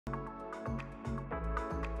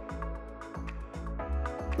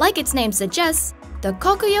Like its name suggests, the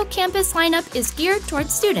Kokuyo campus lineup is geared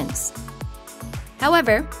towards students.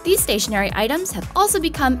 However, these stationery items have also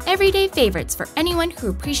become everyday favorites for anyone who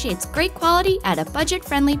appreciates great quality at a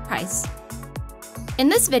budget-friendly price. In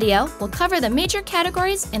this video, we'll cover the major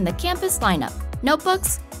categories in the campus lineup: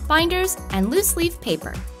 notebooks, binders, and loose leaf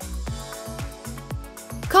paper.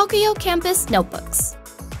 Kokuyo Campus Notebooks.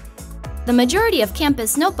 The majority of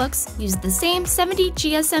campus notebooks use the same 70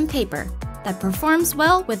 GSM paper that performs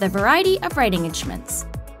well with a variety of writing instruments.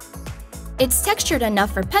 It's textured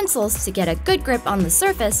enough for pencils to get a good grip on the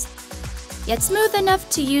surface, yet smooth enough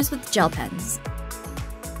to use with gel pens.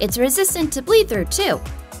 It's resistant to bleed through too,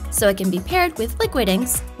 so it can be paired with liquid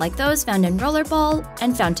inks like those found in rollerball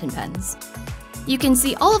and fountain pens. You can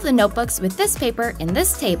see all of the notebooks with this paper in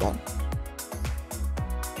this table.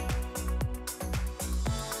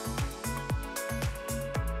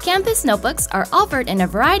 Campus notebooks are offered in a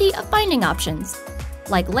variety of binding options,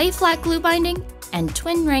 like lay-flat glue binding and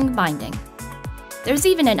twin ring binding. There's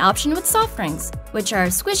even an option with soft rings, which are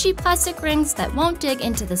squishy plastic rings that won't dig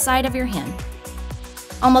into the side of your hand.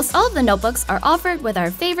 Almost all of the notebooks are offered with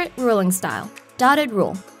our favorite ruling style, dotted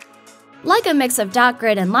rule. Like a mix of dot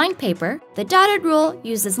grid and lined paper, the dotted rule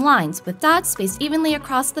uses lines with dots spaced evenly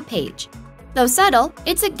across the page. Though subtle,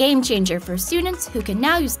 it's a game changer for students who can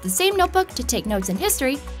now use the same notebook to take notes in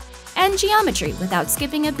history and geometry without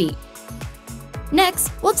skipping a beat.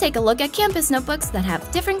 Next, we'll take a look at campus notebooks that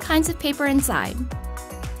have different kinds of paper inside.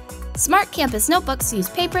 Smart campus notebooks use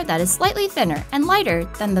paper that is slightly thinner and lighter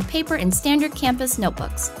than the paper in standard campus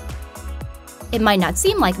notebooks. It might not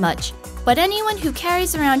seem like much, but anyone who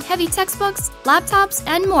carries around heavy textbooks, laptops,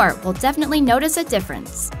 and more will definitely notice a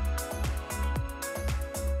difference.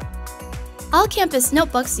 All campus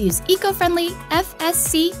notebooks use eco-friendly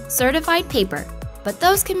FSC certified paper, but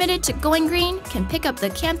those committed to going green can pick up the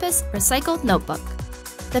campus recycled notebook.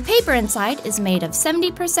 The paper inside is made of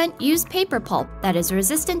 70% used paper pulp that is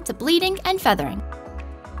resistant to bleeding and feathering.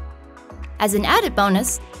 As an added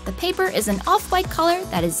bonus, the paper is an off-white color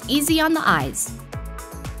that is easy on the eyes.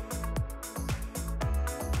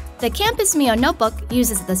 The Campus Mio notebook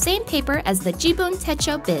uses the same paper as the Jibun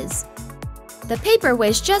Techo Biz. The paper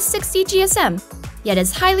weighs just 60 GSM, yet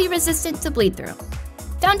is highly resistant to bleed through.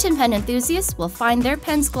 Fountain pen enthusiasts will find their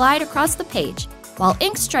pens glide across the page, while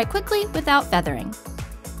inks dry quickly without feathering.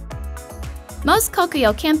 Most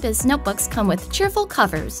Kokuyo campus notebooks come with cheerful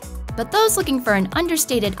covers, but those looking for an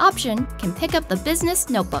understated option can pick up the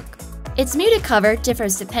business notebook. Its muted cover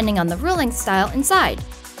differs depending on the ruling style inside.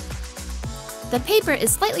 The paper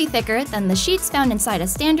is slightly thicker than the sheets found inside a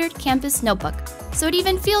standard campus notebook, so it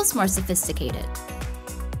even feels more sophisticated.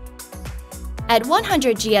 At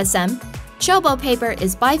 100 GSM, Chobo paper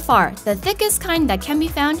is by far the thickest kind that can be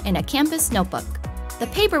found in a campus notebook. The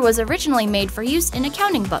paper was originally made for use in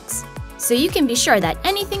accounting books, so you can be sure that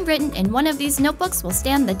anything written in one of these notebooks will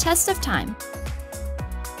stand the test of time.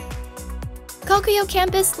 Kokuyo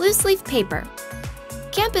Campus Loose Leaf Paper.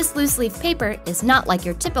 Campus loose leaf paper is not like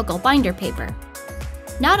your typical binder paper.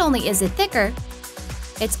 Not only is it thicker,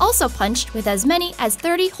 it's also punched with as many as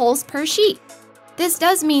 30 holes per sheet. This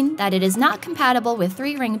does mean that it is not compatible with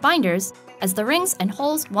 3-ring binders, as the rings and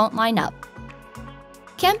holes won't line up.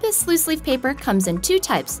 Campus loose leaf paper comes in two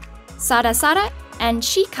types, Sarasara and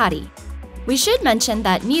Shikari. We should mention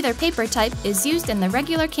that neither paper type is used in the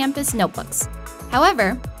regular campus notebooks.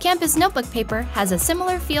 However, campus notebook paper has a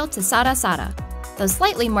similar feel to Sarasara, though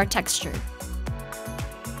slightly more textured.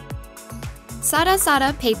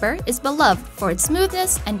 Sarasara paper is beloved for its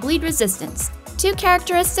smoothness and bleed resistance, two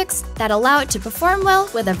characteristics that allow it to perform well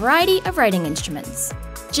with a variety of writing instruments.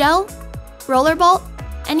 Gel, rollerball,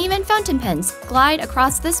 and even fountain pens glide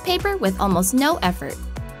across this paper with almost no effort.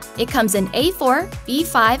 It comes in A4,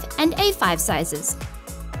 B5, and A5 sizes,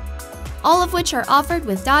 all of which are offered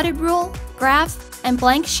with dotted rule, graph, and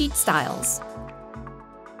blank sheet styles.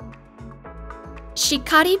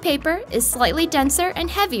 Shikari paper is slightly denser and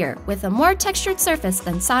heavier with a more textured surface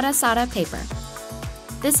than Sarasara paper.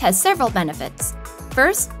 This has several benefits.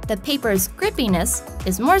 First, the paper's grippiness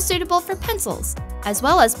is more suitable for pencils, as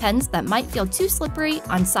well as pens that might feel too slippery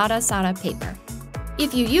on Sarasara paper.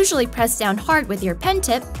 If you usually press down hard with your pen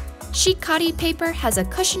tip, Shikari paper has a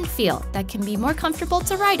cushioned feel that can be more comfortable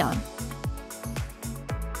to write on.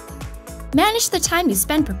 Manage the time you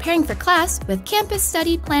spend preparing for class with Campus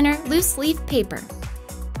Study Planner Loose Leaf Paper.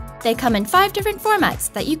 They come in 5 different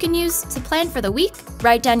formats that you can use to plan for the week,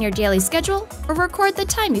 write down your daily schedule, or record the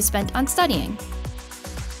time you spent on studying.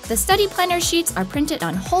 The study planner sheets are printed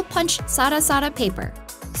on hole-punched Sarasara paper,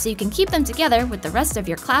 so you can keep them together with the rest of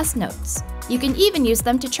your class notes. You can even use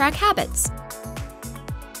them to track habits.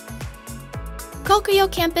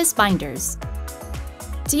 Kokuyo Campus Binders.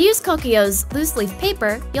 To use Kokuyo's loose leaf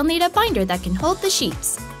paper, you'll need a binder that can hold the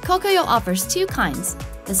sheets. Kokuyo offers two kinds,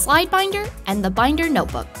 the slide binder and the binder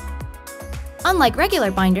notebook. Unlike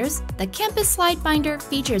regular binders, the Campus Slide Binder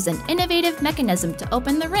features an innovative mechanism to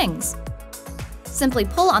open the rings. Simply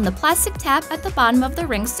pull on the plastic tab at the bottom of the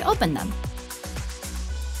rings to open them.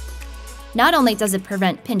 Not only does it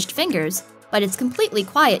prevent pinched fingers, but it's completely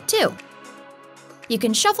quiet too. You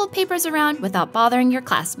can shuffle papers around without bothering your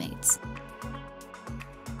classmates.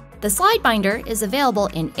 The slide binder is available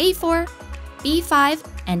in A4, B5,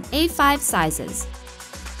 and A5 sizes.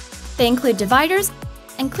 They include dividers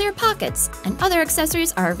and clear pockets, and other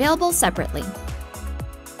accessories are available separately.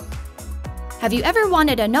 Have you ever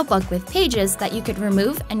wanted a notebook with pages that you could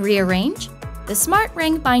remove and rearrange? The Smart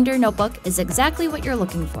Ring Binder Notebook is exactly what you're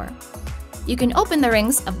looking for. You can open the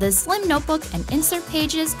rings of this slim notebook and insert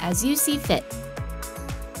pages as you see fit.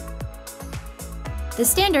 The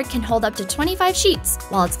standard can hold up to 25 sheets,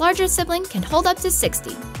 while its larger sibling can hold up to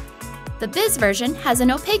 60. The Biz version has an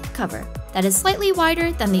opaque cover that is slightly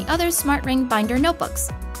wider than the other Smart Ring Binder notebooks,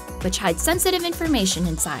 which hides sensitive information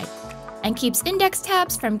inside and keeps index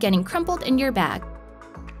tabs from getting crumpled in your bag.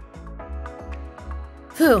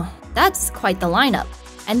 Whew, that's quite the lineup.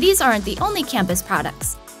 And these aren't the only campus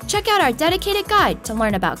products. Check out our dedicated guide to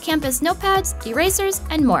learn about campus notepads, erasers,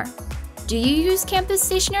 and more. Do you use campus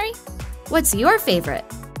stationery? What's your favorite?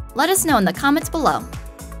 Let us know in the comments below.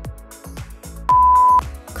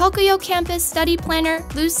 Kokuyo Campus Study Planner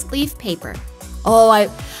Loose Leaf Paper. Oh,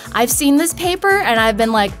 I've seen this paper and I've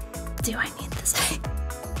been like, do I need this?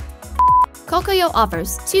 Kokuyo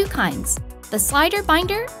offers two kinds, the slider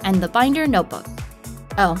binder and the binder notebook.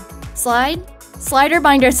 Oh, slider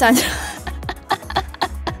binder sounds...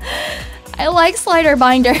 I like slider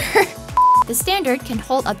binder. The standard can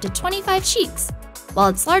hold up to 25 sheets, while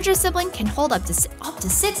its larger sibling can hold up to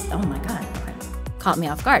 6. Oh my god, caught me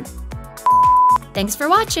off guard. Thanks for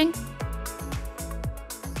watching!